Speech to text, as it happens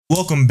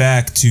Welcome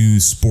back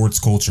to Sports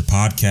Culture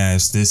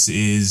Podcast. This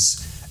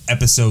is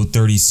episode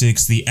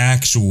 36, the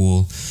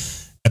actual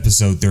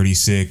episode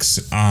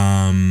 36.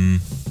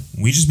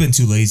 We just been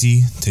too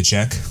lazy to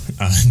check,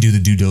 do the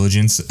due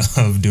diligence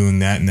of doing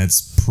that, and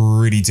that's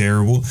pretty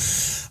terrible.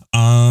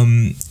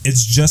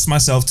 It's just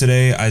myself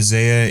today.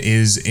 Isaiah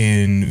is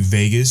in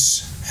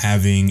Vegas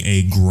having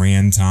a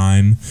grand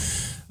time.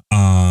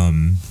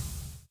 I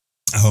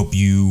hope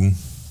you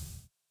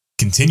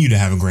continue to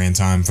have a grand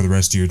time for the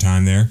rest of your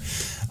time there.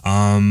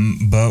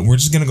 But we're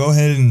just gonna go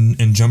ahead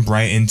and jump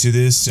right into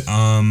this.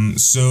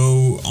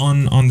 So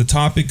on the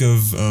topic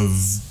of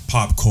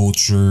pop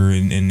culture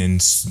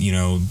and you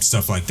know,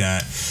 stuff like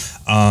that,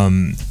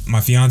 my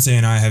fiance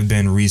and I have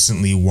been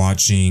recently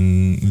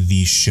watching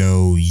the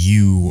show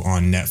You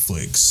on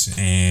Netflix,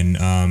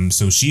 and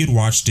so she had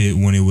watched it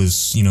when it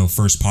was, you know,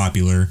 first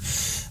popular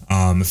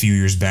a few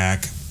years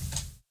back,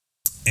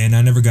 and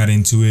I never got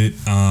into it.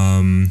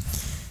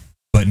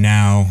 But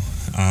now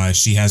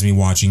she has me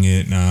watching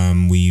it.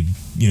 We,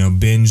 you know,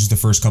 binged the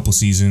first couple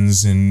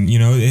seasons, and you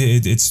know,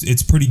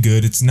 it's pretty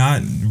good. It's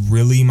not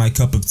really my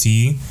cup of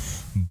tea,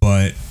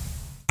 but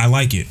I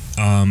like it.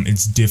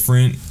 It's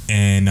different,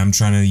 and I'm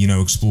trying to, you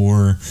know,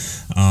 explore,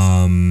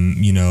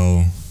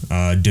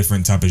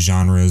 different type of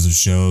genres of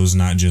shows,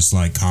 not just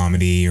like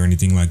comedy or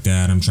anything like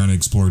that. I'm trying to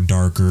explore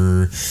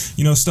darker,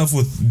 you know, stuff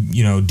with,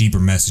 you know, deeper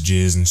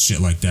messages and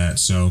shit like that.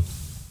 So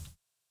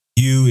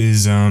You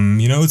is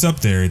you know, it's up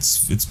there.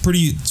 It's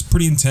pretty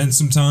intense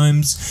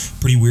sometimes,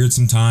 pretty weird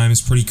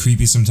sometimes, pretty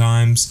creepy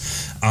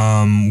sometimes.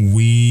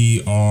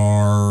 We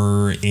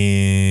are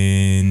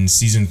in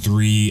season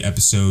 3,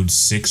 episode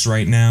 6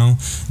 right now.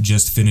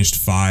 Just finished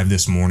 5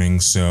 this morning,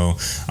 so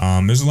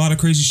there's a lot of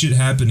crazy shit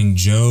happening.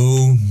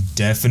 Joe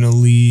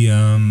definitely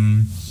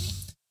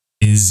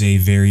is a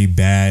very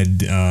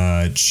bad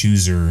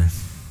selector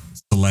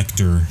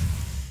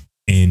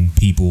in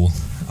people.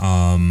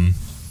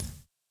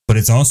 But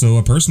it's also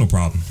a personal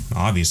problem,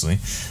 obviously.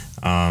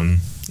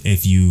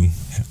 If you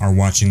are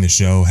watching the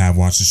show, have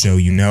watched the show,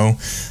 you know.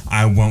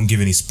 I won't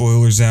give any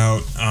spoilers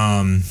out.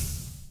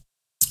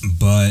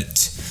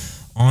 But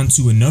on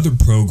to another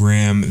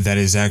program that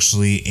is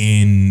actually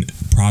in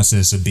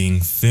process of being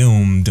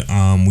filmed.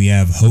 We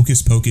have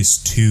Hocus Pocus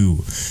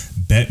 2.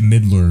 Bette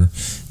Midler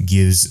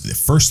gives the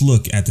first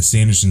look at the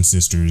Sanderson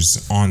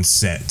sisters on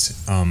set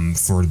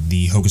for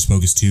the Hocus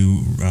Pocus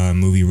 2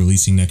 movie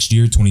releasing next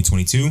year,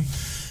 2022.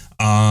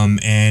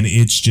 And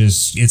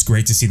it's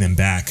great to see them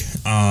back.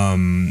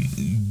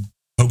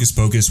 Hocus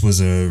Pocus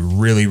was a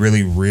really,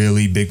 really,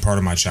 really big part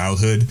of my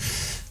childhood.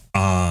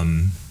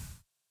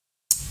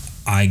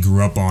 I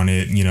grew up on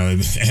it, you know,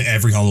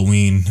 every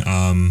Halloween.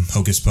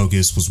 Hocus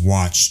Pocus was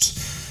watched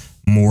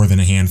more than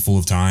a handful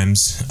of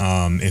times,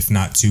 if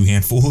not 2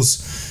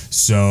 handfuls.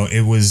 So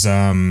it was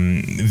a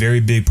very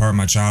big part of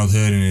my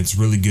childhood, and it's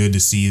really good to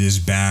see this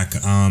back.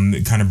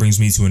 It kind of brings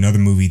me to another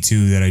movie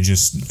too that I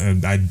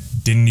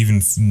didn't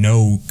even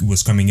know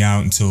was coming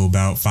out until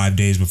about 5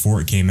 days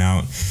before it came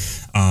out.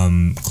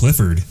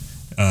 Clifford.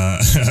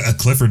 A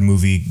Clifford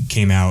movie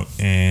came out,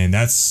 and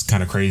that's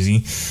kind of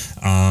crazy.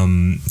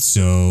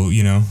 So,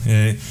 you know,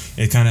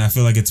 it kind of, I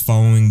feel like it's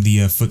following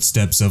the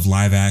footsteps of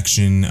live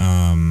action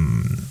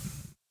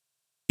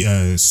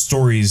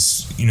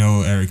stories, you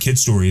know, or kid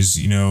stories,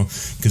 you know,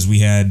 because we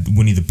had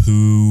Winnie the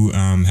Pooh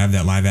have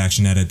that live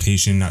action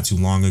adaptation not too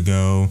long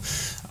ago,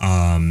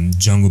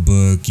 Jungle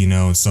Book, you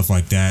know, and stuff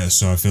like that.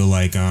 So I feel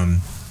like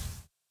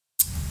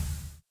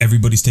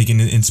everybody's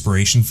taking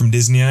inspiration from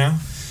Disney now,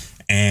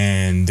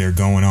 and they're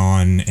going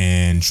on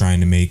and trying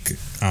to make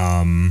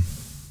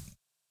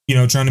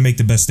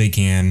the best they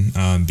can,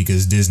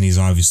 because Disney's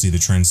obviously the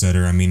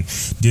trendsetter. I mean,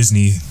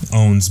 Disney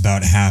owns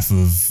about half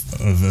of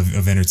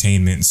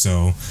entertainment,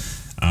 so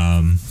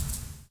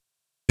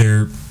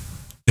they're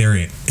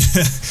it.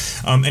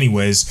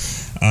 Anyways,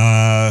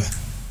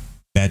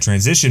 bad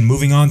transition.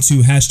 Moving on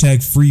to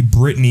hashtag Free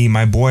Britney.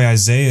 My boy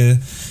Isaiah,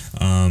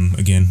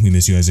 again, we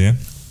miss you, Isaiah,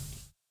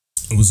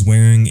 was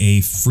wearing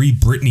a Free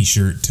Britney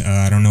shirt.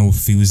 I don't know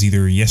if it was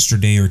either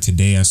yesterday or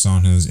today. I saw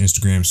on his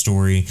Instagram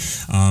story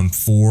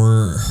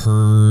for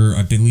her,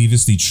 I believe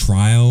it's the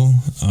trial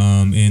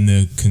in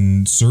the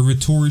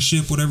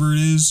conservatorship, whatever it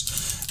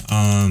is.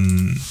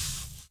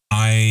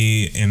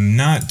 I am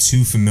not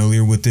too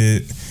familiar with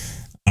it.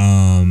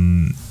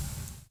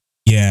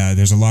 Yeah,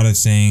 there's a lot of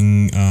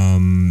saying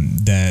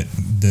that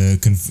the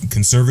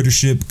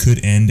conservatorship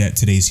could end at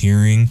today's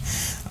hearing.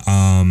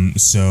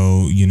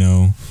 So, you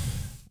know,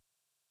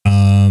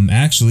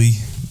 actually,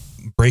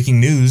 breaking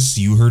news,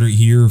 you heard it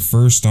here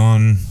first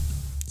on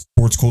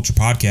Sports Culture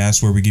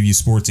Podcast, where we give you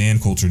sports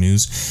and culture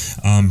news.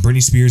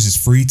 Britney Spears is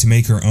free to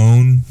make her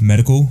own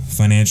medical,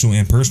 financial,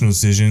 and personal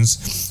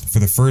decisions for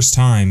the first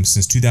time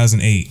since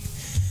 2008.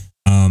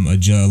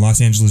 A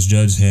Los Angeles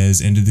judge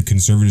has ended the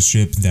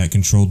conservatorship that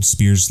controlled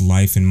Spears'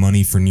 life and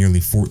money for nearly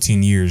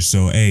 14 years.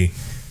 So, hey,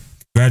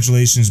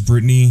 congratulations,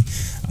 Britney.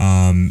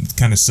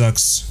 Kind of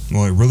sucks.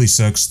 Well, it really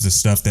sucks, the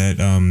stuff that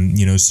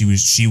you know,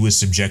 she was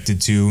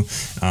subjected to.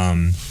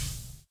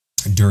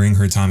 during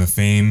her time of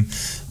fame.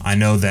 I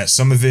know that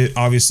some of it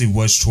obviously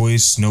was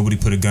choice. Nobody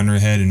put a gun to her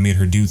head and made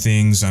her do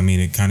things. I mean,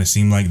 it kind of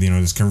seemed like,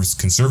 this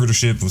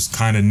conservatorship was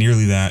kind of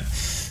nearly that.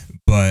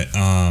 But,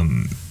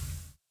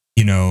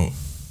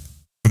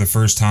 for the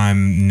first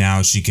time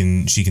now she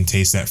can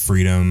taste that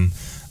freedom.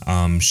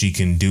 She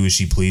can do as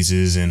she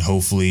pleases, and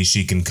hopefully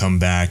she can come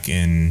back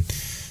and,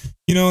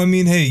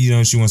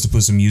 hey, she wants to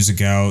put some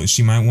music out.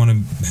 She might want to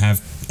have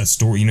a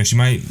story. She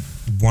might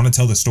want to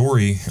tell the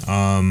story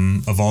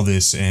of all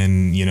this,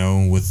 and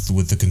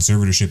with the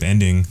conservatorship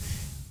ending,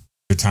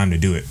 the time to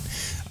do it.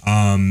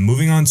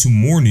 Moving on to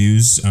more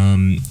news.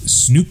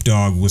 Snoop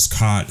Dogg was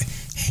caught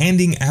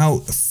handing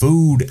out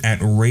food at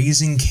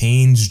Raising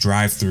Cane's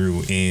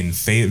drive-thru in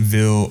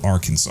Fayetteville,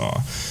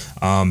 Arkansas.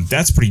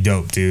 That's pretty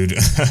dope, dude.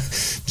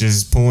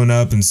 Just pulling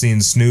up and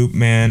seeing Snoop,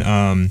 man.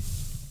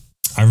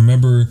 I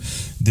remember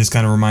this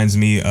kind of reminds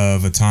me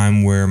of a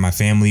time where my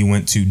family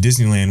went to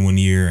Disneyland one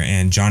year,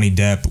 and Johnny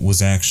Depp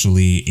was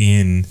actually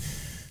in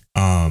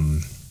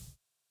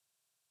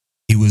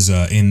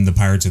in the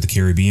Pirates of the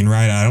Caribbean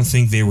ride. I don't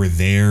think they were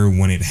there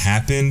when it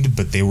happened,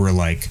 but they were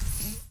like,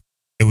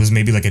 it was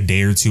maybe like a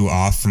day or two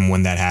off from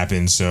when that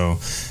happened. So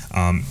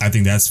I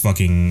think that's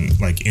fucking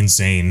like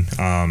insane.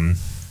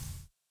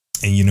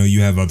 And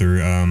you have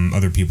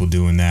other people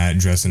doing that,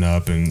 dressing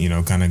up and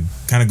kind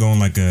of going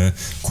like a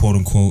quote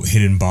unquote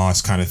hidden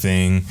boss kind of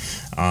thing,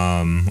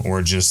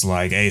 or just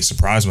like, hey,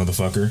 surprise,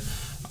 motherfucker.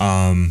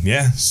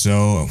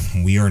 So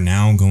we are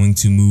now going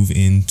to move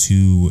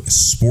into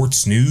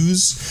sports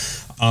news.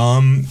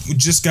 We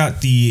just got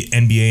the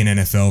NBA and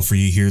NFL for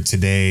you here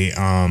today.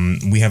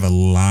 We have a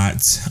lot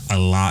of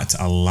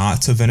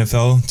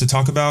NFL to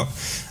talk about.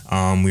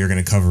 We are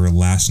going to cover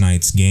last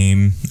night's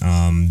game,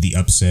 the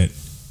upset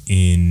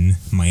in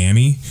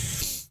Miami.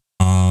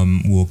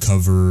 We'll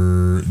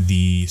cover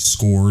the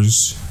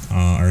scores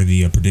or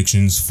the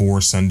predictions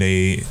for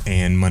Sundays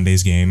and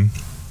Monday's game,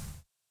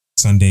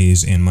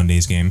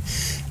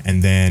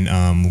 and then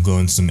we'll go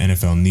into some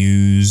NFL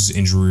news,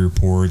 injury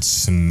reports,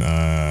 some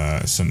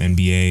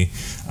NBA.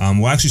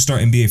 We'll actually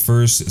start NBA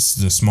first. It's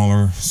the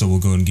smaller, so we'll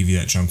go and give you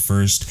that chunk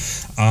first.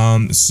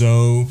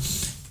 So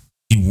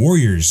the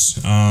Warriors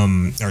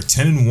are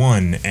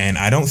 10-1, and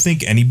I don't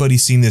think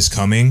anybody's seen this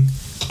coming.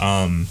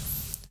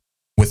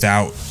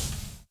 Without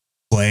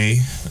play,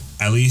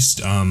 at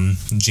least.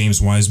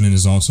 James Wiseman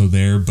is also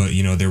there, but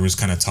there was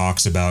kind of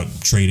talks about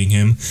trading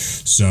him.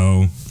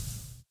 So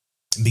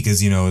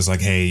because it's like,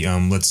 hey,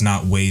 let's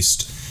not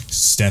waste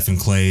Steph and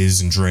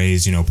Clay's and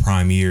Dre's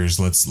prime years.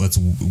 Let's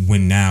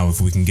win now if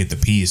we can get the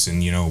piece.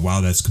 And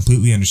while that's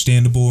completely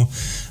understandable,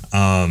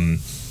 looking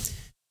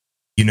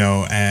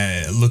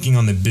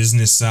on the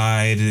business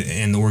side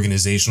and the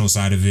organizational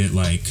side of it,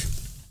 like,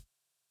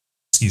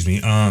 excuse me,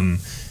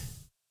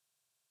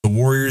 the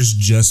Warriors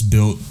just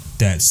built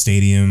that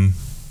stadium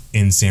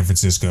in San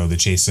Francisco, the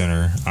Chase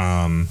Center,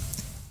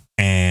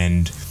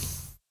 and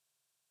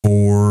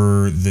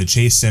for the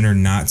Chase Center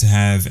not to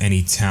have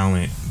any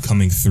talent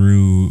coming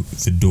through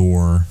the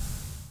door,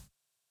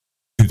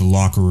 through the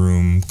locker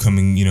room,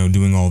 coming,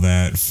 doing all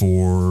that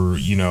for,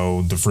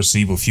 the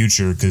foreseeable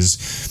future, because,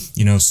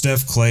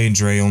 Steph, Clay, and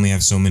Dre only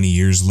have so many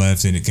years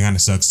left, and it kind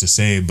of sucks to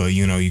say, but,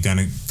 you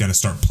gotta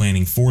start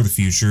planning for the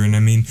future. And I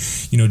mean,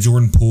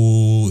 Jordan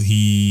Poole,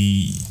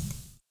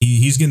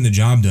 he's getting the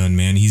job done,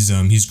 man.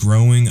 He's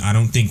growing. I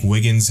don't think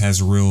Wiggins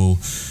has a real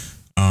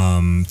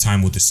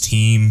time with this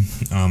team.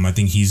 I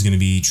think he's going to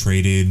be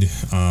traded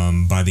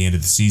by the end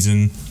of the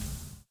season.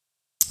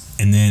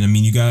 And then, I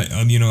mean, you got,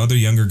 other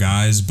younger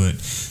guys, but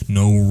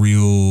no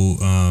real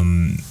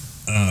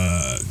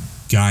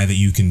guy that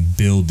you can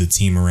build the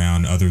team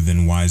around other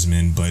than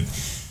Wiseman. But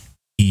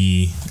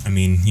he's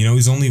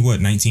only,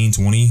 19,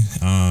 20?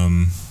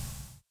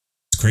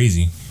 It's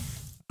crazy.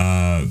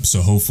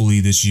 So hopefully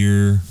this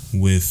year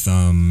with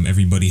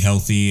everybody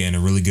healthy and a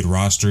really good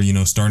roster,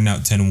 starting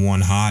out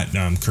 10-1 hot.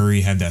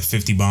 Curry had that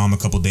 50 bomb a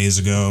couple days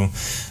ago.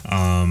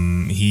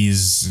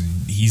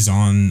 He's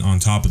on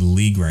top of the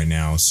league right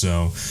now.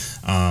 So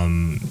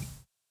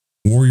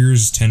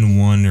Warriors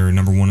 10-1 are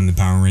number one in the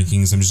power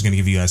rankings. I'm just gonna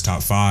give you guys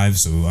top five.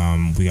 So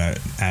we got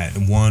at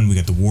 1, we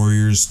got the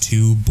Warriors,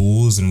 2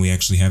 Bulls, and we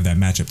actually have that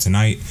matchup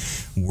tonight.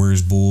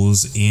 Warriors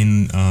Bulls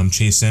in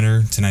Chase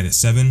Center tonight at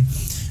 7.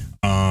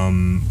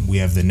 We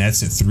have the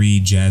Nets at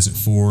 3, Jazz at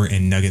 4,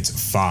 and Nuggets at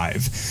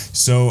 5.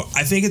 So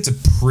I think it's a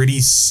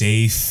pretty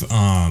safe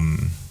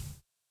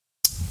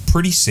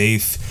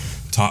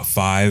top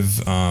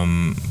 5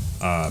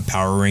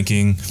 power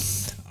ranking.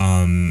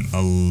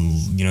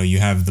 You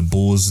have the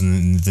Bulls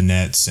and the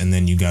Nets, and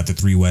then you got the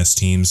 3 West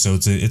teams. So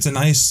it's a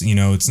nice,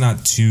 it's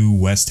not too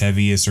West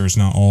heaviest, or it's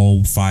not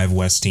all 5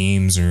 West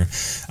teams, or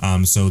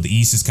so the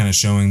East is kind of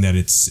showing that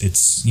it's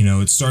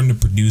starting to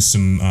produce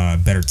some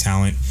better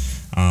talent.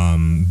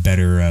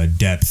 Better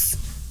depth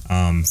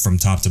from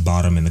top to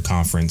bottom in the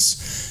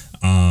conference.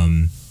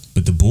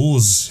 But the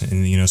Bulls,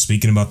 and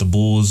speaking about the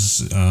Bulls,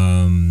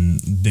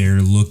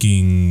 they're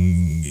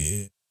looking,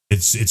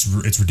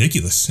 it's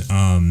ridiculous.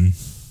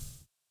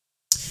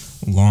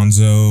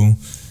 Lonzo,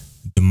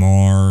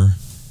 DeMar,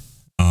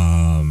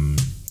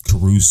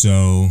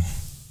 Caruso,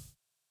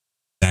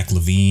 Zach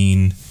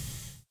LaVine.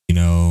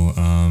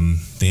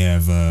 They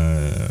have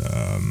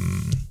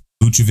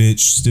Vucevic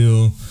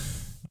still.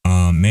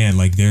 Man,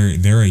 like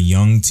they're a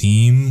young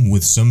team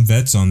with some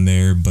vets on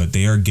there, but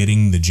they are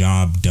getting the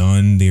job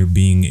done. They're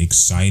being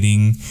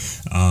exciting,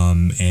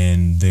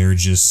 and they're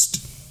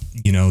just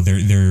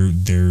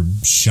they're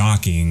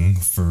shocking,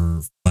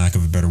 for lack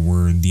of a better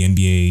word, the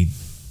NBA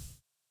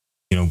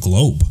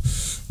globe,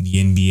 the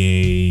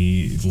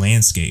NBA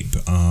landscape.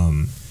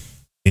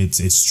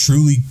 It's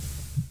truly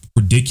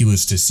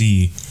ridiculous to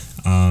see,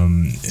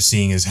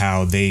 seeing as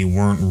how they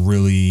weren't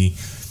really.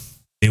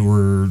 They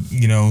were,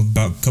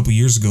 about a couple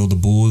years ago, the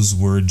Bulls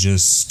were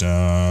just,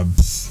 they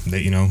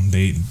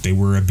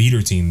were a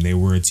beater team. They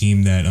were a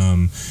team that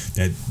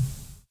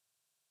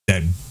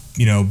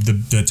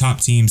the top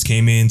teams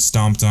came in,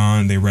 stomped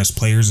on, they rest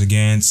players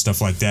against,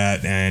 stuff like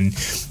that, and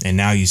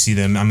now you see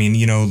them. I mean,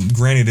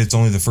 granted, it's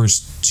only the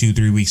first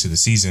 2-3 weeks of the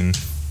season,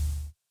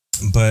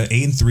 but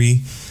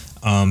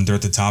 8-3, they're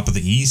at the top of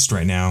the East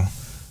right now.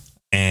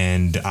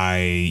 And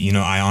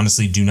I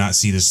honestly do not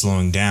see this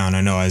slowing down.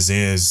 I know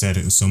Isaiah has said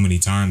it so many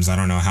times. I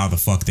don't know how the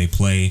fuck they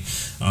play,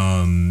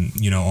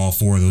 all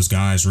four of those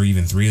guys, or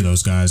even three of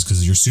those guys,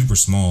 because you're super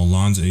small.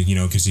 Lonzo,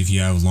 because if you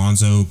have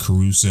Lonzo,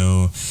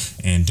 Caruso,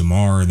 and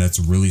DeMar, that's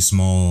really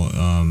small.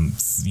 1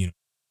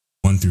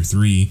 through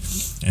 3,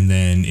 and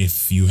then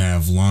if you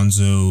have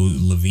Lonzo,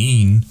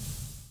 LaVine,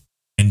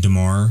 and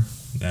DeMar,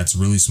 that's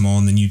really small.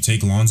 And then you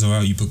take Lonzo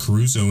out, you put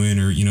Caruso in,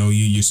 or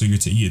it's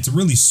a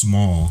really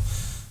small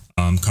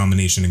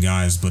combination of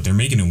guys, but they're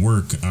making it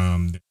work.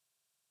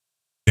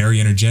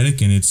 Very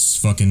energetic, and it's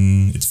fun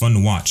to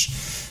watch.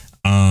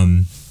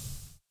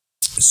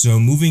 So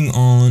moving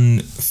on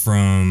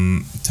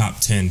from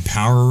top 10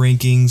 power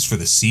rankings for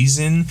the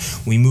season,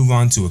 we move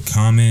on to a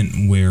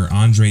comment where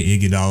Andre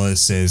Iguodala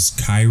says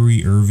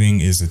Kyrie Irving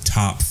is a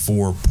top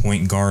 4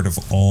 point guard of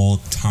all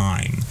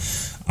time.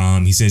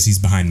 He says he's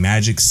behind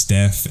Magic,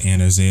 Steph,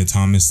 and Isaiah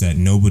Thomas, that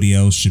nobody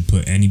else should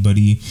put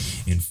anybody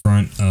in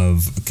front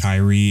of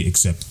Kyrie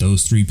except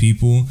those 3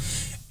 people.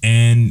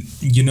 And,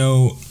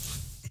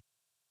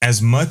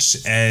 as much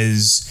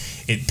as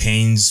it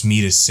pains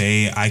me to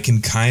say, I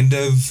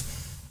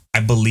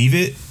believe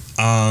it,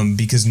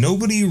 because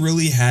nobody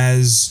really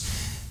has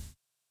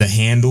the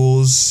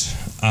handles,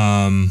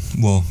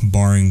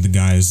 barring the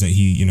guys that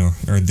he,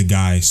 or the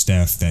guy,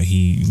 Steph, that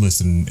he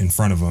listed in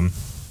front of him.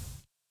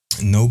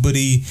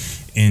 Nobody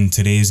in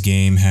today's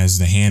game has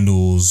the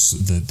handles,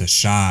 the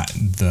shot,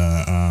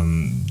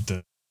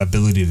 the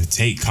ability to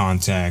take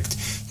contact,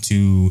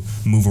 to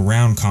move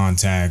around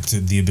contact,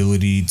 the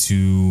ability to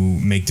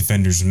make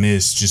defenders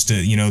miss. Just to,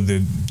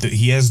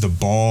 he has the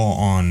ball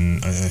on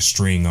a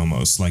string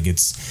almost. Like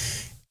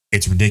it's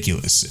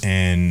ridiculous,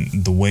 and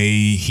the way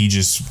he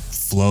just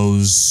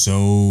flows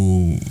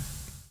so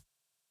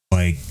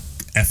like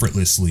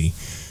effortlessly.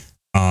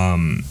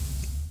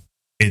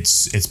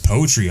 It's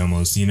poetry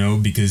almost,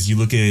 because you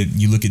look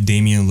at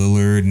Damian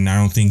Lillard, and I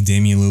don't think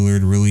Damian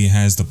Lillard really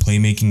has the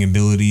playmaking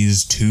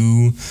abilities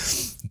to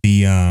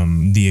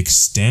the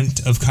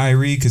extent of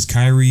Kyrie, because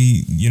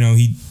Kyrie,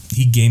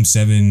 he game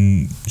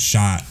 7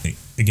 shot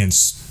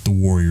against the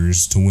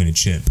Warriors to win a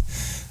chip.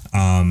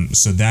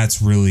 So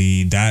that's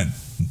really that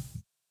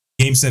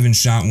game 7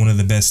 shot one of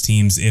the best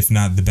teams, if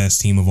not the best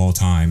team of all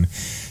time.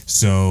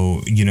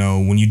 So,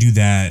 when you do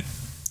that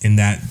in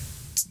that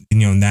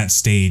in that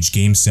stage,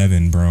 game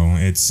 7, bro,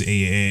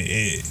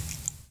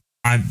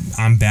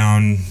 I'm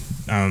bound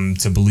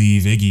to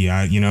believe Iggy.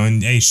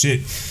 And hey, shit,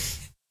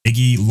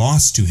 Iggy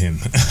lost to him.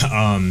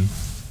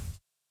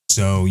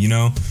 So you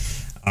at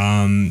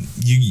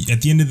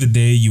the end of the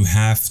day, you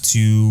have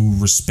to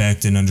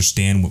respect and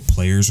understand what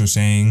players are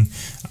saying,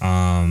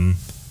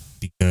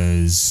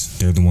 because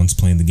they're the ones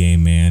playing the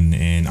game, man.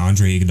 And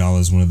Andre Iguodala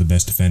is one of the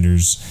best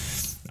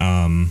defenders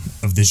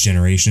of this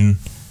generation.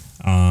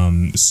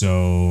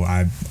 So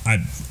I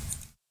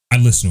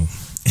listen to him.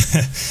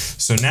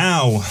 So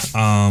now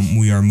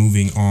we are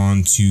moving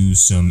on to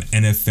some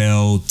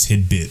NFL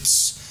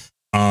tidbits.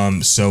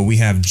 So we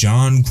have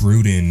John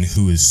Gruden,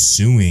 who is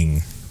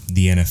suing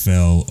the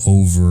NFL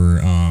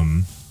over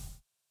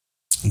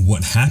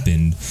what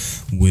happened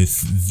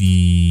with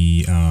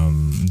the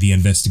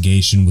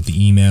investigation with the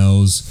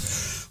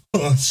emails.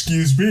 Oh,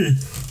 excuse me.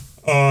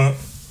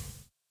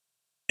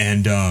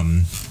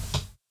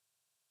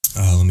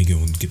 Let me go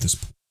and get this.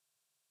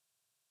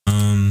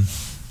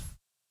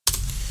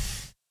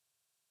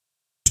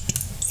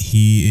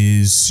 He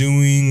is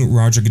suing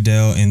Roger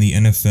Goodell and the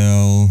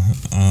NFL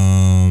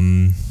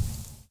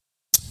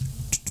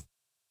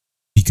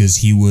because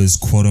he was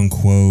quote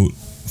unquote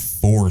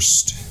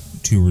forced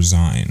to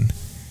resign.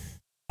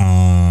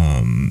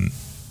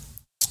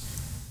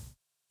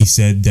 He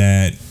said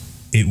that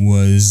it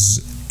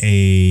was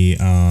a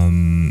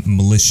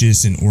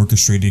malicious and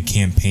orchestrated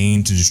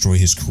campaign to destroy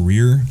his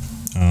career,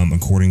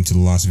 according to the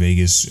Las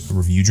Vegas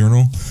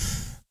Review-Journal.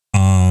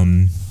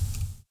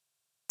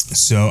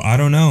 So I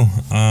don't know.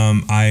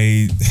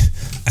 I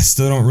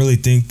still don't really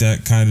think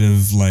that kind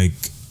of like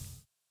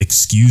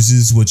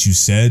excuses what you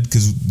said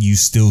because you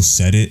still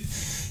said it.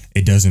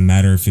 It doesn't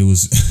matter if it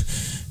was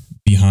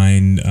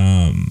behind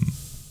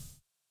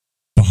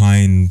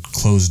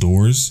closed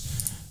doors.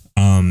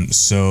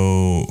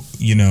 So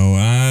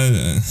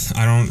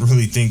I don't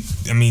really think.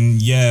 I mean,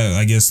 yeah,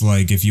 I guess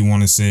like if you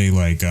want to say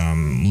like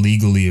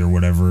legally or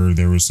whatever,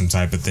 there was some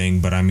type of thing.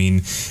 But I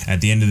mean,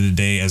 at the end of the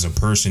day, as a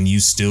person, you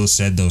still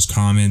said those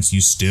comments.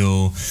 You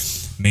still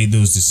made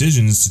those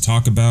decisions to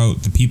talk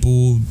about the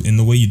people in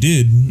the way you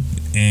did,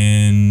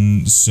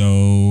 and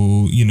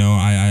so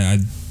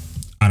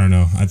I don't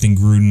know. I think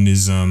Gruden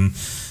is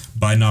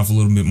biting off a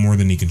little bit more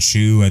than he can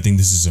chew. I think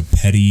this is a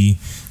petty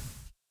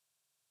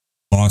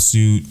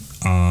lawsuit,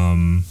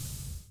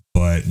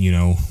 but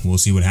we'll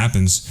see what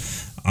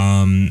happens.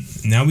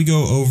 Now we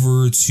go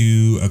over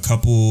to a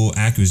couple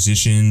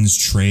acquisitions,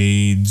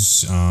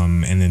 trades,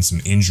 and then some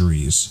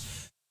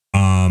injuries.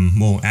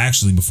 Well,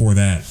 actually, before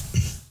that,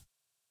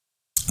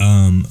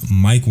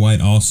 Mike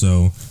White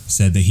also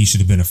said that he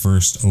should have been a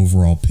first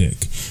overall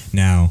pick.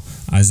 Now,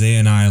 Isaiah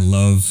and I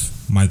love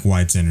Mike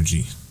White's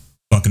energy.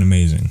 Fucking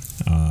amazing.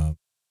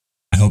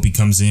 I hope he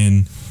comes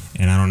in,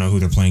 and I don't know who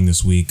they're playing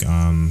this week.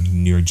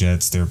 New York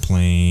Jets, they're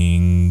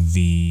playing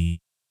the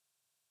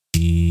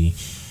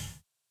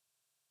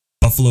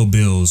Buffalo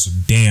Bills.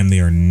 Damn, they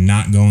are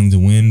not going to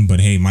win,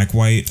 but hey, Mike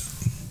White,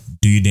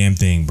 do your damn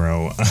thing,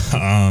 bro.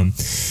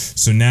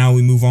 So now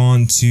we move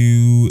on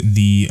to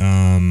the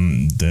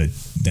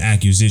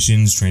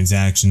acquisitions,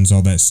 transactions,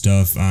 all that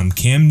stuff.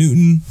 Cam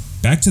Newton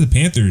back to the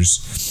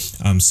Panthers.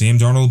 Sam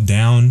Darnold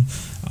down.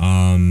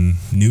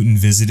 Newton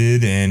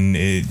visited, and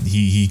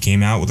he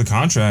came out with a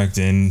contract,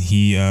 and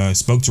he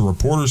spoke to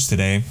reporters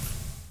today,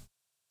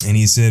 and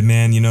he said,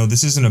 "Man,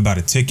 this isn't about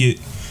a ticket."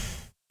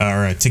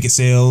 Or ticket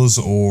sales,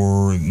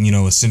 or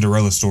a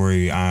Cinderella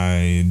story.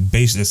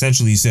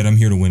 Essentially he said, I'm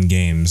here to win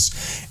games.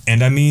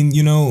 And I mean,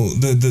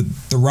 the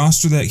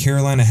roster that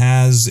Carolina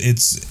has,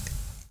 it's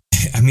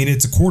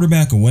a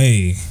quarterback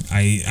away.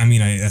 I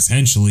mean,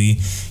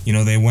 essentially,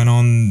 they went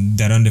on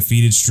that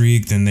undefeated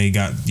streak, then they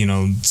got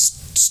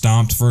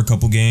stomped for a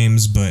couple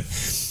games, but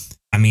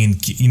I mean,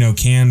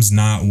 Cam's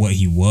not what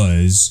he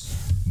was,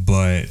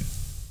 but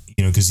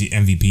because the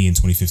MVP in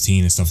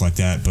 2015 and stuff like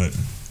that, but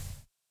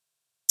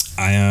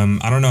I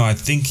don't know. I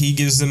think he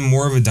gives them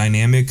more of a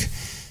dynamic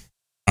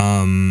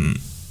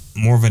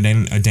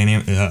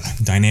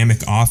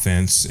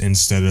offense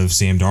instead of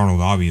Sam Darnold,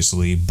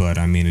 obviously. But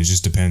I mean, it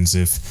just depends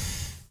if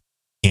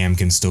Cam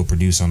can still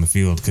produce on the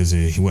field, because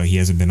he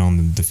hasn't been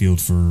on the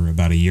field for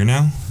about a year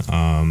now.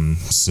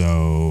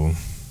 So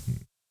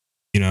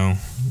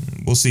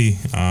we'll see.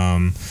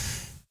 I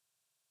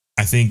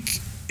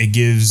think it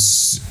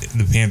gives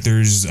the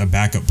Panthers a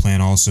backup plan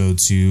also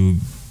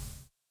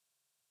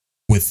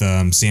with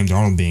Sam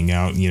Darnold being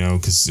out,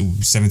 because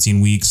 17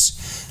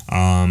 weeks,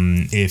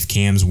 if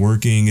Cam's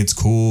working, it's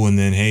cool. And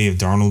then, hey, if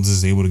Darnold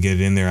is able to get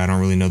it in there, I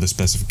don't really know the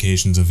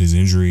specifications of his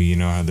injury,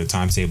 the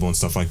timetable and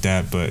stuff like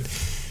that. But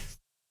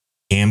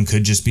Cam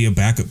could just be a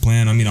backup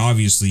plan. I mean,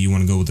 obviously, you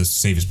want to go with the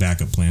safest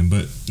backup plan,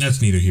 but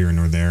that's neither here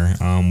nor there.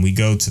 We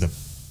go to the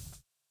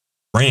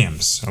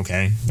Rams,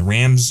 okay? The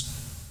Rams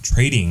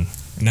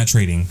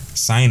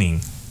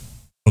signing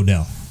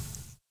Odell.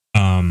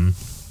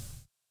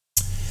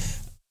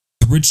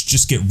 Rich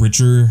just get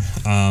richer.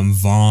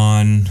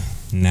 Vaughn,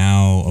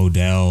 now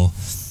Odell.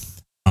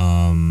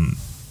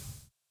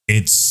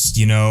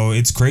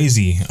 It's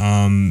crazy.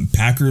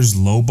 Packers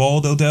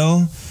lowballed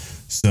Odell.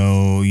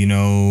 So,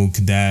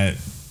 could that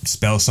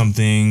spell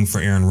something for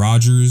Aaron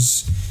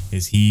Rodgers?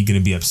 Is he going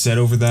to be upset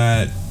over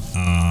that?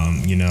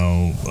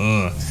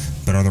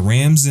 But are the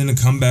Rams in a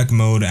comeback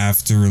mode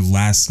after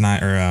last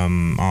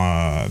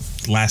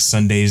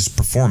Sunday's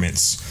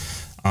performance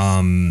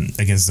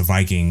against the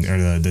Vikings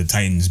or the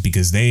Titans,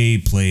 because they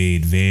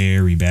played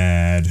very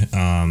bad.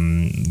 A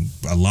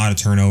lot of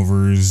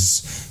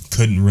turnovers,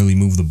 couldn't really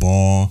move the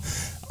ball.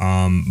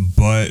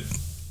 But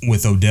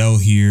with Odell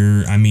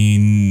here, I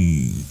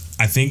mean,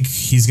 I think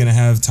he's gonna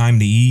have time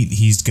to eat.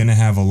 He's gonna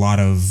have a lot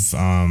of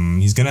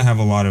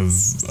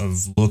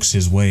looks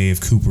his way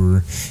if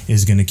Cooper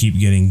is gonna keep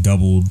getting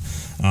doubled.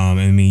 I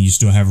mean, you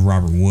still have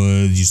Robert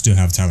Woods, you still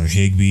have Tyler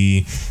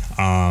Higbee.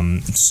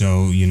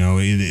 So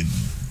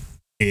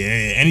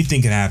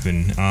anything can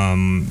happen.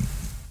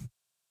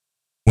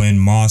 When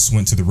Moss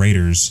went to the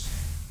Raiders,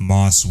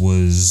 Moss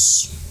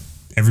was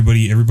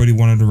everybody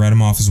wanted to write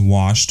him off as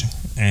washed,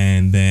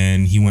 and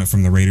then he went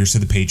from the Raiders to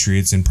the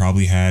Patriots and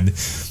probably had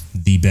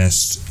the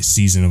best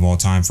season of all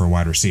time for a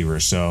wide receiver.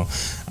 So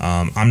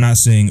I'm not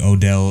saying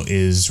Odell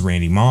is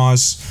Randy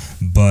Moss,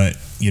 but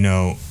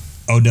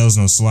Odell's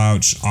no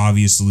slouch.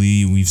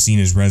 Obviously, we've seen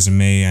his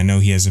resume. I know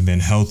he hasn't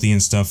been healthy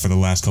and stuff for the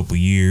last couple of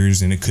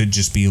years, and it could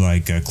just be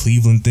like a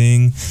Cleveland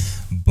thing.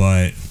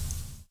 But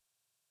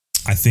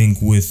I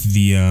think with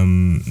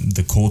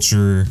the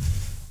culture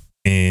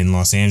in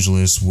Los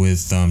Angeles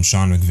with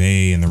Sean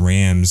McVay and the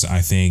Rams,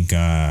 I think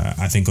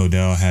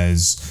Odell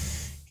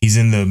he's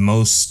in the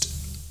most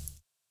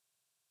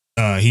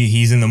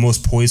He's in the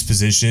most poised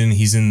position.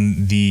 He's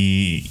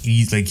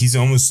he's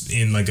almost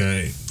in like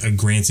a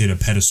granted a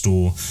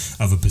pedestal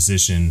of a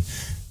position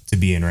to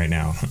be in right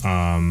now.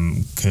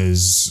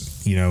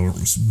 Because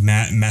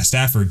Matt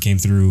Stafford came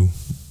through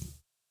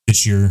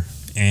this year,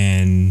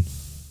 and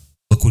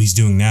look what he's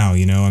doing now.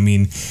 I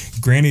mean,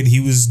 granted, he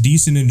was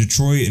decent in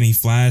Detroit and he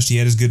flashed. He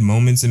had his good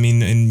moments. I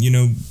mean, and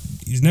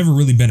he's never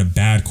really been a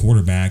bad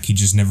quarterback. He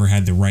just never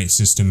had the right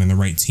system and the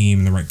right team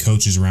and the right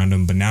coaches around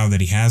him. But now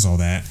that he has all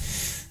that,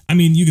 I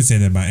mean, you could say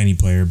that about any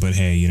player, but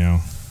hey,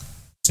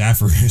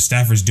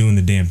 Stafford's doing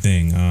the damn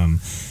thing.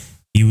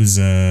 He was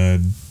a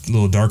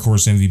little dark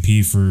horse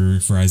MVP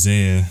for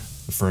Isaiah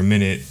for a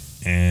minute,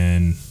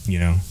 and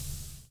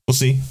we'll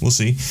see.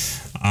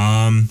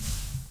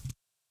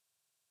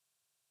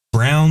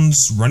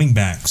 Browns running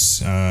backs,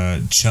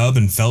 Chubb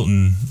and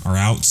Felton are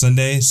out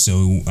Sunday,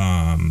 so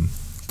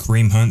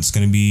Kareem Hunt's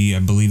going to be, I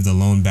believe, the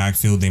lone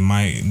backfield. They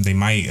might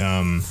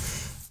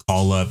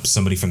call up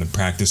somebody from the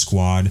practice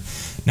squad.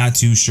 Not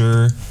too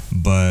sure,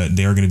 but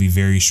they're going to be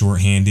very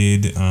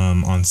shorthanded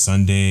on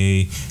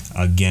Sunday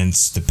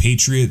against the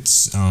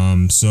Patriots.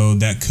 So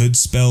that could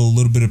spell a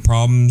little bit of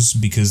problems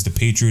because the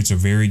Patriots are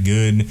very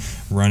good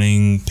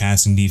running,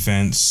 passing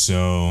defense.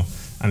 So,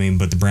 I mean,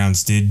 but the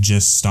Browns did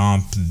just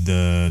stomp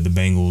the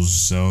Bengals.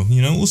 So,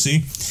 we'll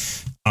see.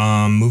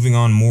 Moving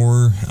on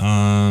more,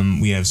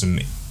 we have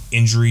some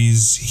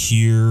injuries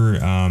here,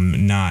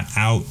 not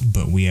out,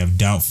 but we have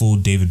doubtful.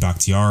 David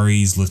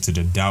Bakhtiari is listed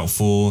as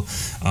doubtful.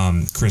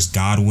 Chris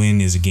Godwin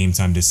is a game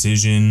time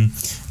decision.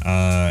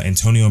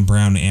 Antonio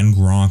Brown and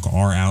Gronk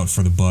are out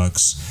for the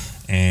Bucks,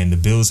 and the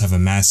Bills have a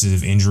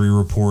massive injury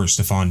report.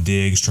 Stephon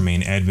Diggs,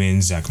 Tremaine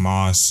Edmonds, Zach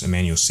Moss,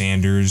 Emmanuel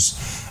Sanders.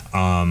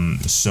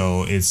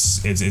 So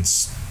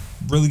it's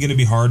really going to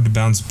be hard to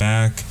bounce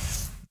back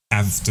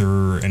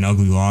after an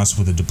ugly loss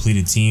with a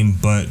depleted team,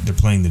 but they're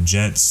playing the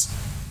Jets.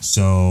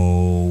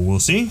 So we'll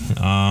see.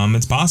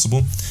 It's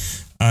possible.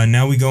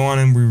 Now we go on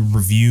and we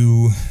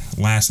review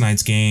last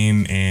night's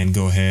game and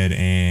go ahead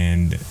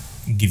and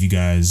give you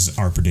guys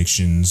our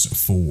predictions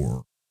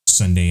for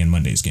Sunday and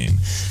Monday's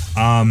game.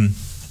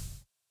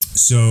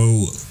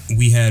 So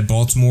we had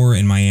Baltimore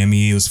and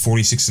Miami. It was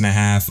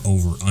 46.5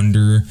 over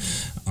under.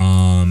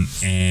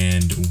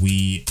 And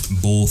we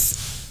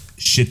both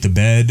shit the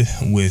bed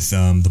with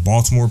the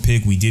Baltimore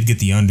pick. We did get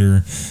the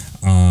under.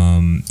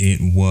 It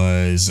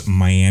was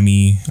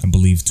Miami, I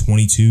believe,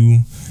 22,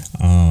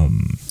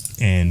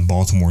 and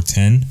Baltimore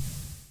 10, if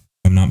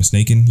I'm not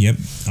mistaken. Yep.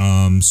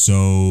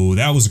 So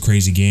that was a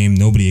crazy game.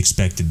 Nobody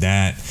expected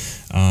that.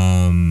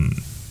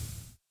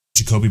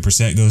 Jacoby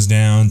Brissett goes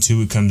down,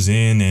 Tua comes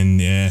in, and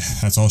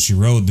that's all she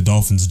wrote. The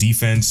Dolphins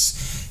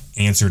defense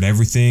answered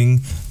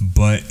everything,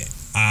 but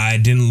I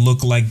didn't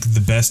look like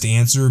the best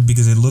answer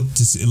because it looked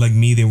like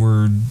me. They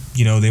weren't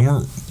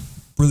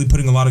really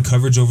putting a lot of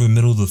coverage over the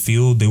middle of the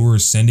field. They were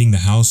sending the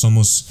house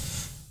almost,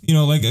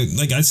 like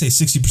I'd say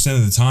 60%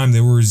 of the time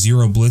they were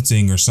zero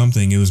blitzing or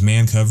something. It was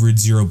man coverage,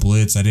 zero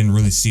blitz. I didn't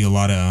really see a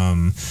lot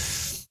of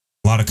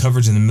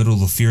coverage in the middle of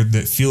the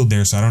field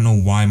there. So I don't know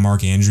why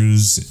Mark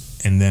Andrews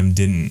and them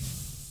didn't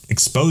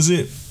expose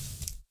it.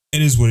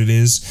 It is what it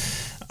is.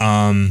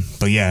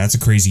 But yeah, that's a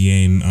crazy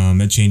game.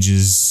 That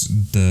changes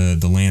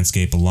the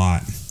landscape a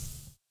lot.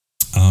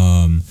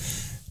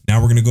 Now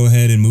we're gonna go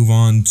ahead and move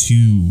on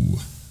to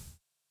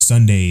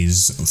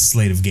Sunday's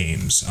slate of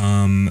games.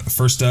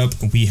 First up,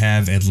 we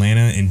have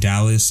Atlanta and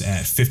Dallas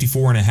at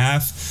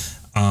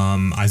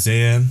 54.5.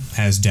 Isaiah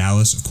has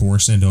Dallas, of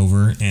course, and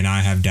over, and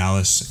I have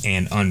Dallas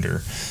and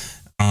under.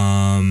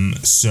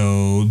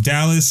 So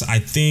Dallas, I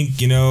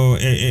think,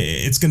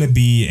 it's gonna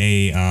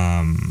be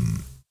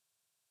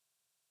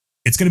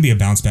a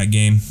bounce back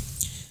game.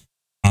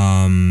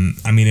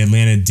 I mean,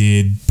 Atlanta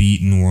did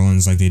beat New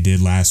Orleans like they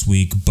did last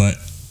week, but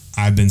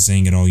I've been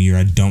saying it all year.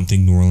 I don't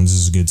think New Orleans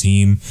is a good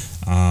team,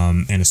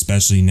 and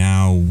especially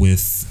now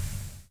with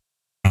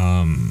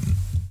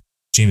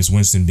Jameis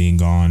Winston being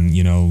gone,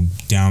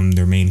 down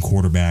their main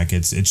quarterback,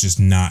 it's just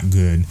not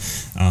good.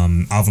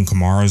 Alvin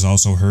Kamara is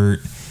also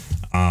hurt,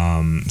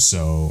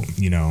 so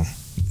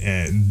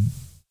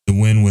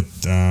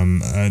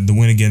the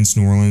win against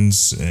New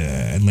Orleans,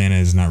 Atlanta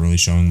is not really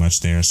showing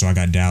much there. So I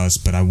got Dallas,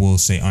 but I will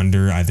say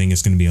under. I think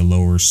it's going to be a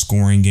lower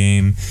scoring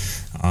game,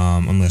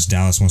 unless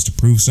Dallas wants to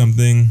prove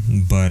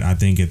something. But I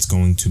think it's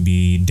going to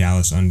be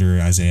Dallas under.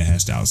 Isaiah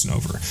has Dallas and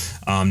over.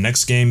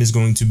 Next game is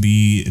going to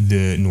be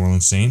the New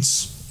Orleans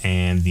Saints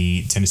and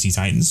the Tennessee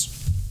Titans.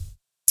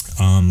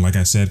 Like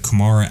I said,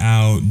 Kamara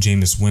out,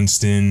 Jameis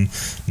Winston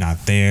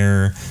not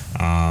there,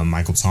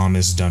 Michael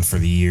Thomas done for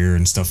the year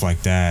and stuff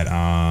like that.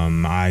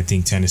 I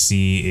think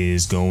Tennessee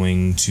is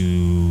going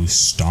to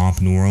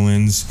stomp New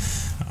Orleans.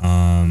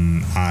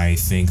 I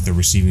think the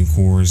receiving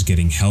core is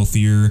getting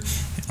healthier.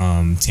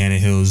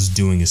 Tannehill's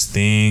doing his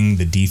thing.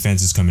 The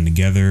defense is coming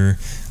together.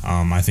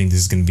 I think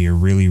this is going to be a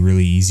really,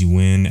 really easy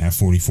win at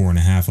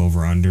 44.5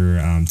 over under.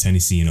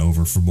 Tennessee and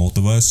over for both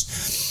of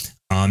us.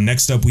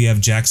 Next up, we have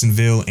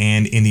Jacksonville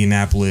and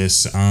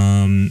Indianapolis at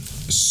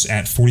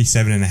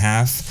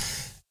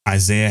 47.5.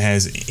 Isaiah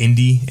has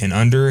Indy and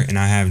under, and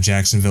I have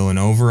Jacksonville and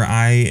over.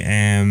 I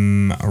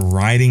am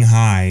riding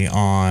high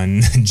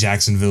on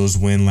Jacksonville's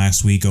win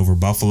last week over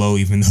Buffalo,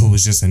 even though it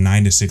was just a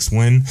 9-6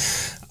 win.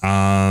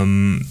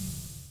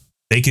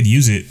 They could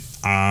use it.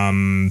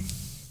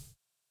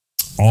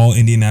 All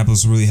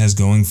Indianapolis really has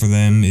going for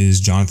them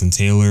is Jonathan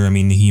Taylor. I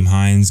mean, Nyheim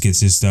Hines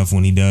gets his stuff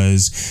when he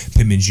does.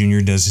 Pittman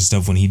Jr. does his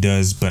stuff when he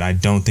does, but I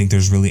don't think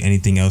there's really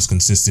anything else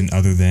consistent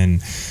other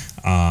than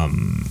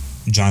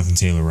Jonathan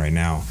Taylor right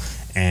now.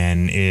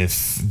 And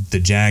if the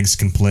Jags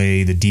can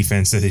play the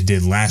defense that they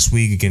did last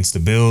week against the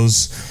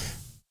Bills,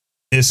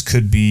 this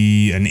could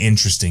be an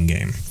interesting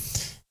game.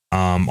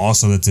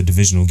 Also, that's a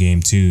divisional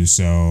game too,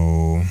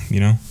 so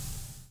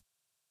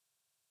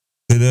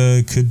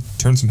could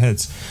turn some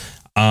heads.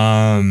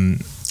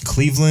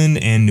 Cleveland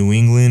and New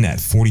England at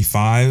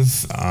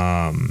 45.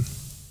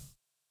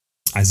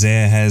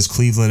 Isaiah has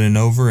Cleveland and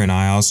over, and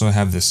I also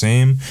have the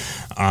same.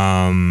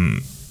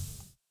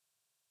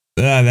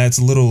 That's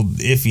a little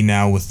iffy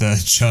now with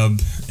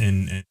Chubb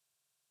and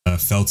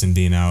Felton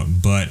being out,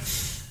 but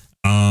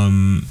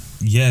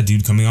yeah,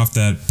 dude, coming off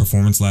that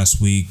performance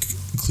last week,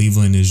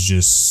 Cleveland is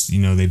just,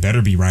 they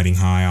better be riding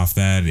high off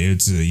that.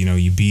 It's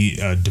you beat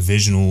a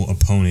divisional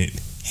opponent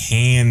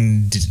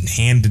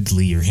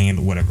handedly or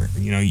whatever.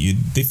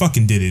 They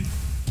fucking did it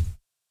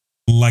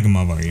like a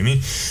motherfucker. You know what I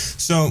mean?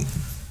 So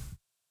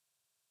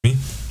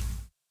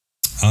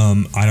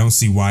I don't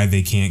see why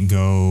they can't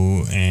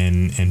go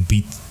and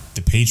beat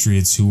the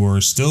Patriots, who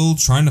are still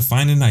trying to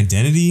find an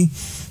identity,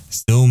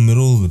 still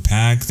middle of the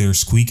pack. They're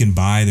squeaking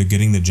by. They're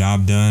getting the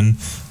job done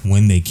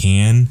when they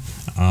can.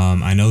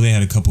 I know they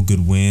had a couple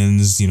good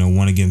wins,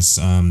 one against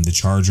the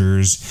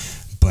Chargers,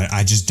 but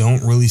I just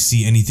don't really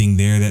see anything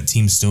there. That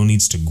team still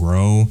needs to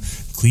grow.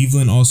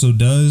 Cleveland also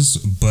does,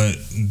 but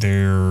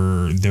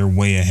they're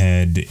way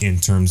ahead in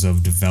terms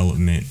of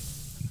development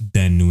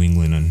than New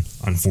England,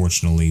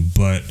 unfortunately.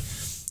 But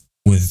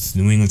with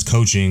New England's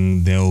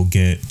coaching, they'll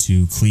get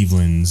to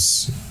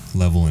Cleveland's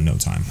level in no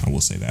time. I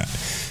will say that.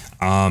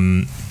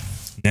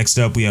 Next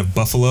up, we have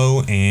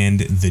Buffalo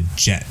and the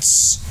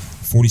Jets.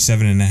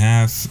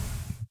 47.5,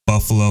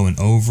 Buffalo and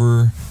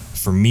over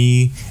for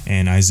me,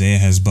 and Isaiah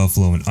has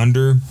Buffalo and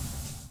under.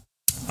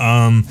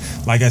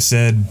 Like I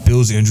said,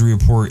 Bill's injury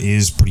report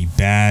is pretty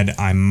bad.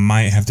 I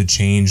might have to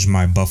change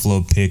my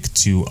Buffalo pick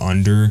to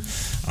under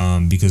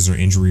because their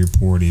injury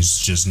report is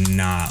just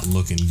not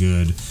looking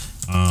good.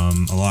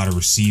 A lot of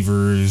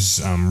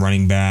receivers,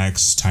 running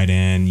backs, tight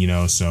end,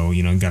 so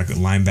got a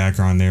linebacker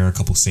on there, a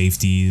couple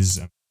safeties,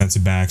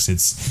 defensive backs.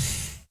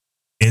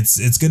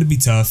 It's going to be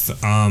tough.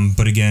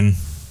 But again,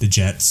 the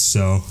Jets,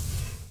 so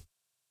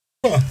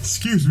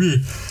excuse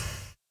me.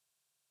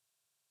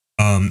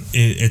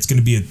 It's going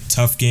to be a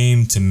tough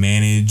game to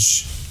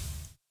manage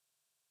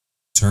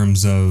in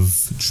terms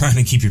of trying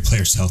to keep your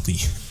players healthy.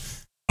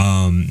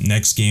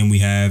 Next game we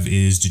have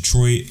is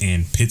Detroit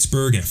and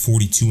Pittsburgh at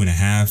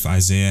 42.5.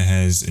 Isaiah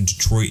has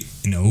Detroit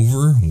and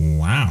over.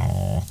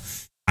 Wow.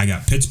 I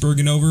got Pittsburgh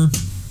and over.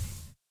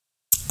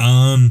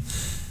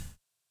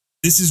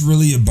 This is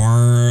really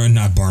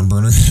not barn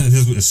burner.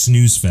 This is a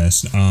snooze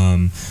fest.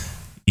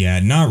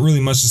 Yeah, not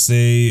really much to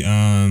say.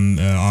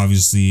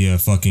 Obviously a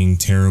fucking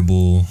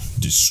terrible,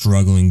 just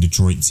struggling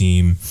Detroit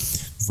team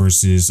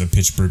versus a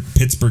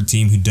Pittsburgh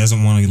team who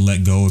doesn't want to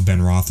let go of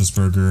Ben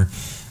Roethlisberger.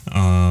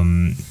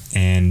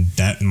 And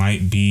that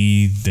might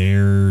be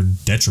their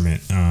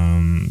detriment.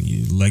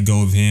 You let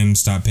go of him,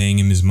 stop paying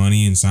him his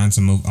money, and sign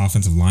some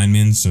offensive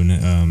linemen so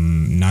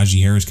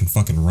Najee Harris can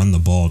fucking run the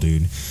ball,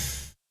 dude.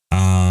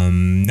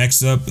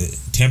 Next up,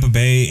 Tampa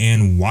Bay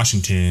and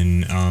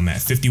Washington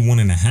at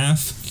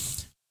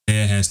 51.5.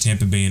 It has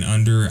Tampa Bay and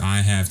under. I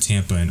have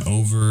Tampa and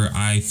over.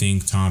 I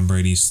think Tom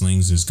Brady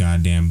slings his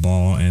goddamn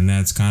ball, and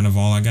that's kind of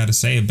all I got to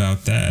say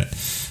about that.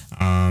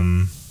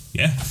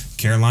 Yeah,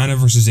 Carolina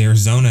versus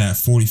Arizona at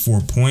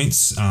 44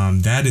 points.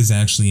 That is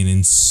actually an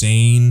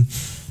insane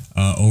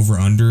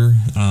over-under.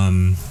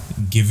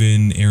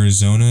 Given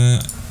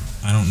Arizona,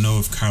 I don't know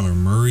if Kyler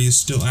Murray is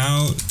still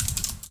out,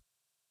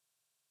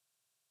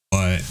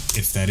 but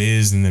if that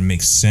is, then that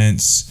makes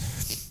sense.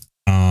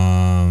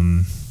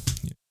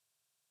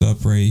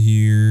 Up right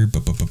here.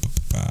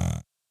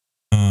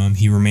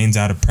 He remains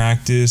out of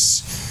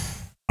practice.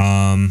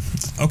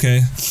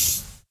 Okay.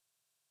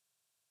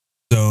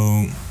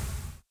 So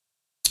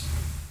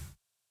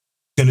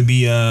gonna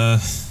be a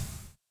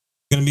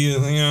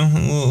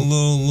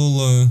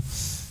little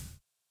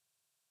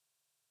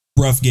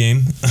rough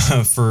game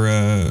for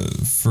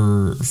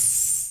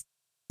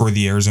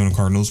the Arizona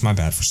Cardinals. My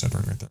bad for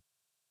stuttering right there.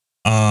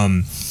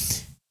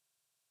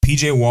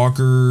 PJ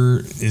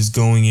Walker is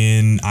going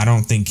in. I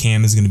don't think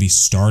Cam is going to be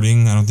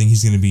starting. I don't think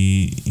he's going to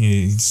be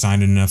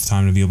signed enough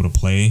time to be able to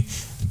play.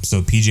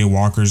 So PJ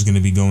Walker is going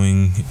to be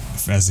going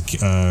as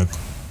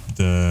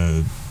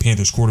the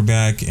Panthers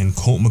quarterback, and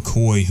Colt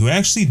McCoy, who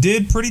actually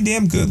did pretty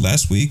damn good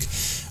last week.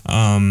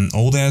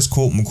 Old ass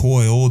Colt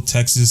McCoy, old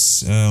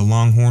Texas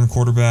Longhorn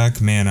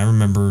quarterback. Man, I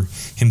remember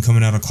him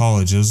coming out of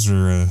college. Those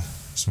are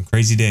some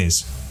crazy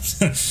days.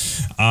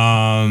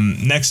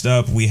 Next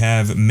up, we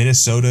have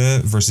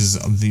Minnesota versus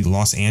the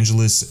Los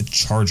Angeles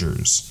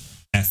Chargers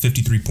at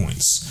 53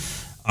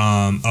 points.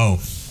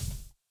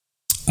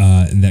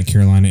 That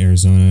Carolina,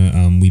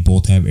 Arizona, we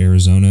both have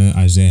Arizona.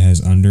 Isaiah has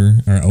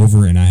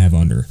over, and I have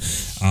under.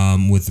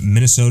 With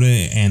Minnesota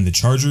and the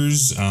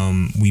Chargers,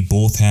 we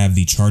both have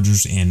the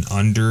Chargers and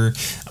under.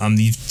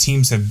 These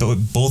teams have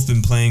both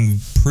been playing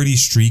pretty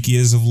streaky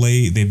as of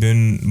late. They've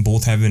been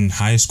both having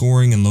high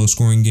scoring and low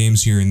scoring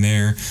games here and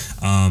there.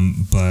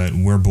 But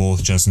we're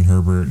both Justin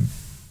Herbert,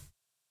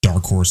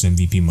 dark horse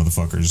MVP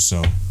motherfuckers.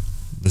 So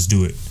let's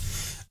do it.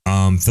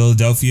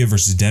 Philadelphia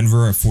versus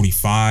Denver at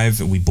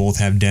 45. We both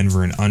have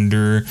Denver and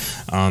under.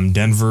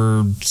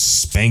 Denver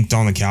spanked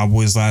on the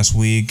Cowboys last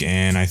week,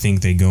 and I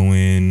think they go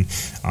in,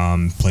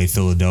 play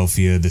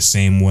Philadelphia the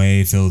same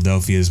way.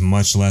 Philadelphia is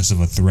much less of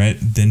a threat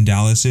than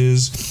Dallas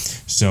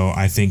is, so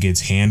I think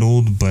it's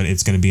handled, but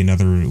it's going to be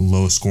another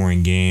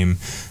low-scoring game.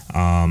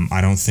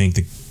 I don't think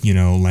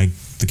like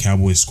the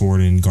Cowboys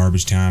scored in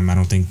garbage time. I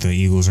don't think the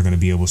Eagles are going to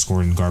be able to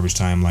score in garbage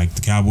time like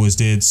the Cowboys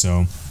did,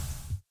 so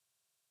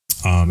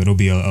it'll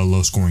be a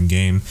low-scoring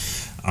game.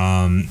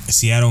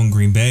 Seattle and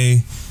Green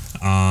Bay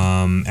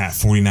at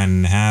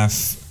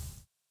 49.5.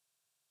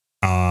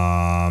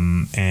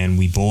 And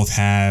we both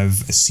have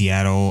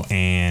Seattle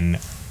and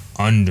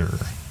under.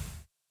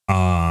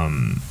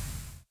 Aaron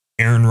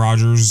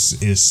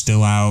Rodgers is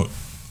still out.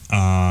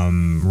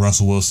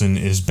 Russell Wilson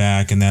is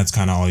back, and that's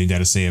kind of all you got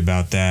to say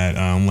about that.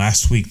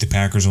 Last week, the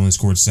Packers only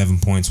scored 7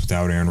 points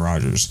without Aaron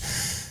Rodgers.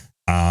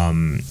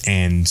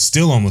 And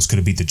still almost could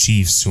have beat the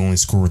Chiefs, who only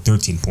scored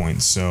 13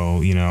 points. So,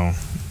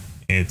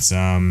 it's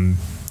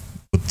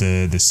with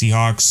the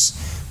Seahawks,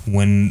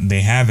 when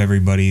they have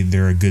everybody,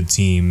 they're a good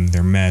team.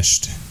 They're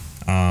meshed.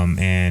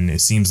 And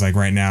it seems like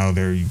right now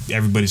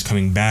everybody's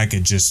coming back.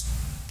 It just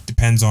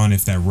depends on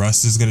if that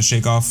rust is going to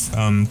shake off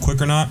quick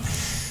or not.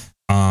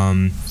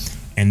 And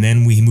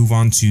then we move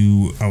on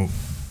to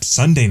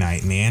Sunday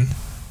night, man.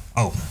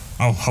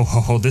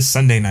 This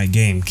Sunday night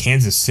game,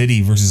 Kansas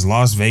City versus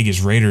Las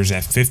Vegas Raiders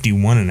at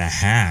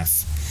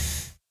 51.5.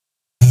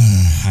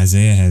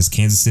 Isaiah has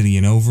Kansas City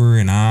and over,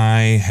 and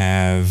I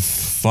have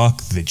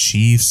fuck the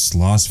Chiefs,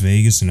 Las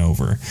Vegas and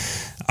over.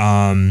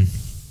 I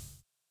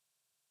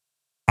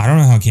don't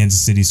know how Kansas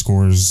City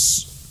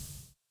scores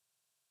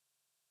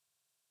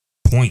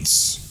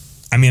points.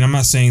 I mean, I'm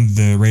not saying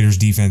the Raiders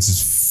defense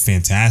is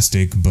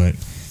fantastic, but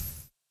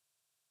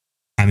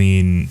I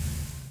mean,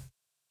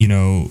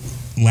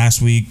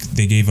 last week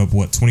they gave up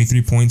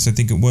 23 points, I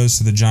think it was,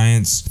 to the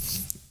Giants,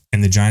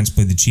 and the Giants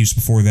played the Chiefs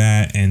before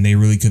that, and they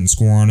really couldn't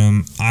score on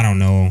them. I don't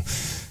know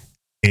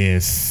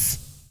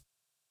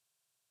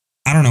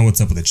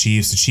what's up with the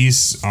Chiefs. The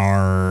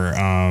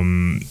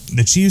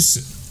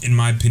Chiefs, in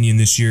my opinion,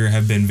 this year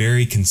have been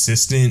very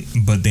consistent,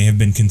 but they have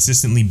been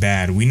consistently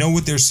bad. We know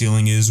what their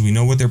ceiling is, we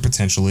know what their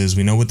potential is,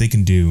 we know what they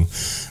can do,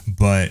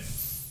 but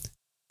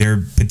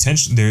they're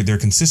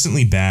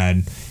consistently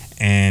bad,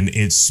 and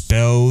it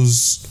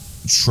spells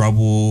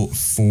trouble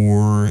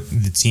for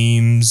the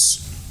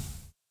teams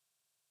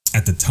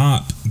at the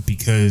top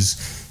because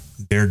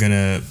they're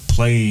gonna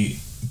play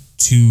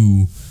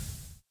to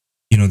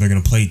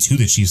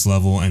the Chiefs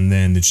level, and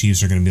then the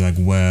Chiefs are gonna be like,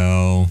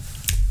 well,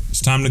 it's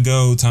time to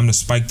go, time to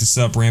spike this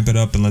up, ramp it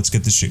up, and let's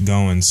get this shit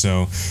going.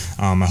 So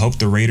I hope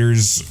the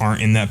Raiders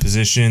aren't in that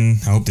position.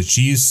 I hope the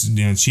Chiefs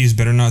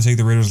better not take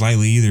the Raiders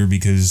lightly either,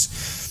 because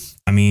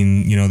I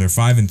mean, they're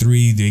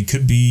 5-3. They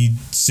could be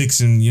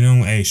 6 and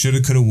hey,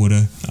 shoulda, coulda,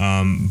 woulda.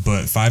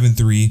 But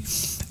 5-3.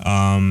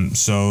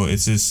 So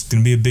it's just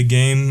gonna be a big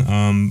game.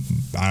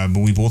 But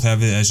we both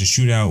have it as a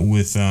shootout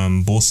with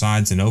both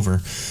sides and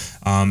over.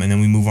 And then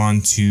we move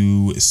on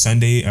to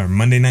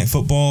Monday Night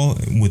Football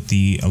with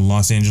the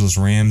Los Angeles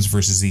Rams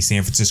versus the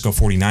San Francisco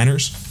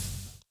 49ers.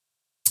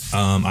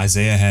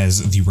 Isaiah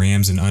has the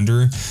Rams and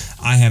under.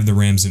 I have the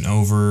Rams and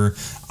over.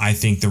 I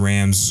think the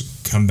Rams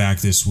come back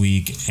this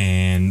week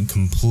and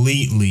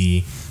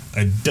completely,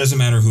 it doesn't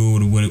matter who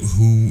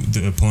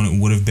the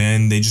opponent would have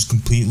been, they just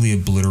completely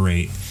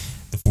obliterate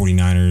the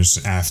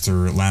 49ers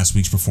after last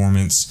week's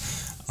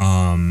performance.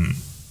 They're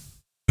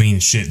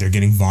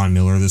getting Von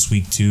Miller this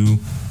week too.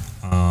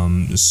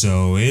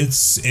 So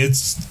it's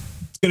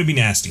gonna be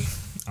nasty.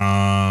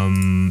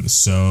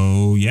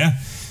 So yeah,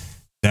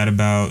 that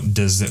about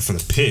does it for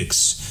the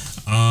picks.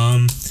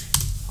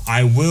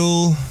 I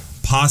will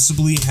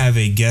possibly have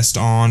a guest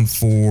on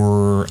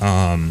for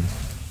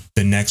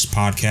the next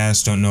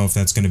podcast. Don't know if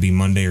that's going to be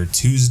Monday or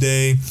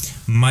Tuesday.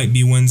 Might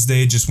be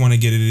Wednesday. Just want to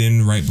get it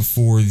in right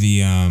before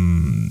the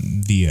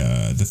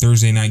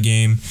Thursday night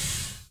game.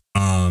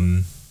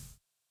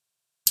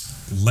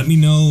 Let me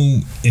know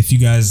if you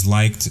guys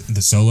liked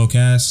the solo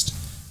cast.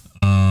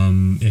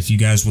 If you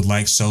guys would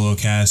like solo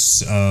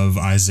casts of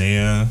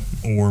Isaiah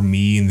or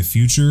me in the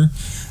future.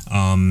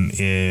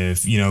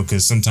 If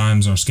because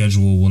sometimes our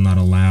schedule will not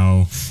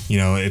allow,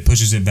 it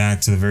pushes it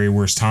back to the very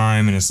worst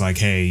time, and it's like,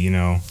 hey,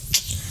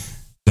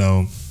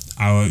 so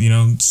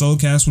Solo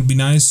cast would be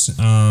nice.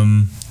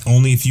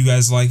 Only if you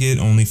guys like it.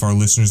 Only if our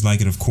listeners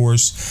like it, of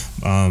course.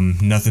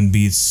 Nothing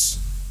beats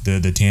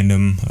the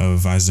tandem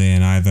of Isaiah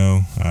and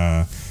Ivo.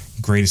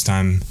 Greatest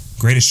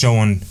show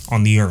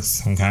on the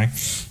earth. Okay,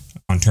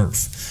 on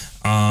turf.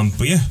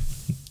 But yeah,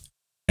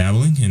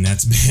 dabbling, and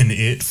that's been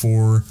it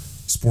for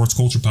Sports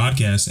Culture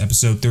Podcast,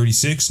 episode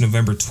 36,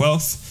 November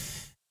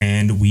 12th,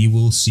 and we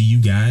will see you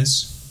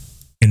guys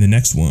in the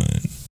next one.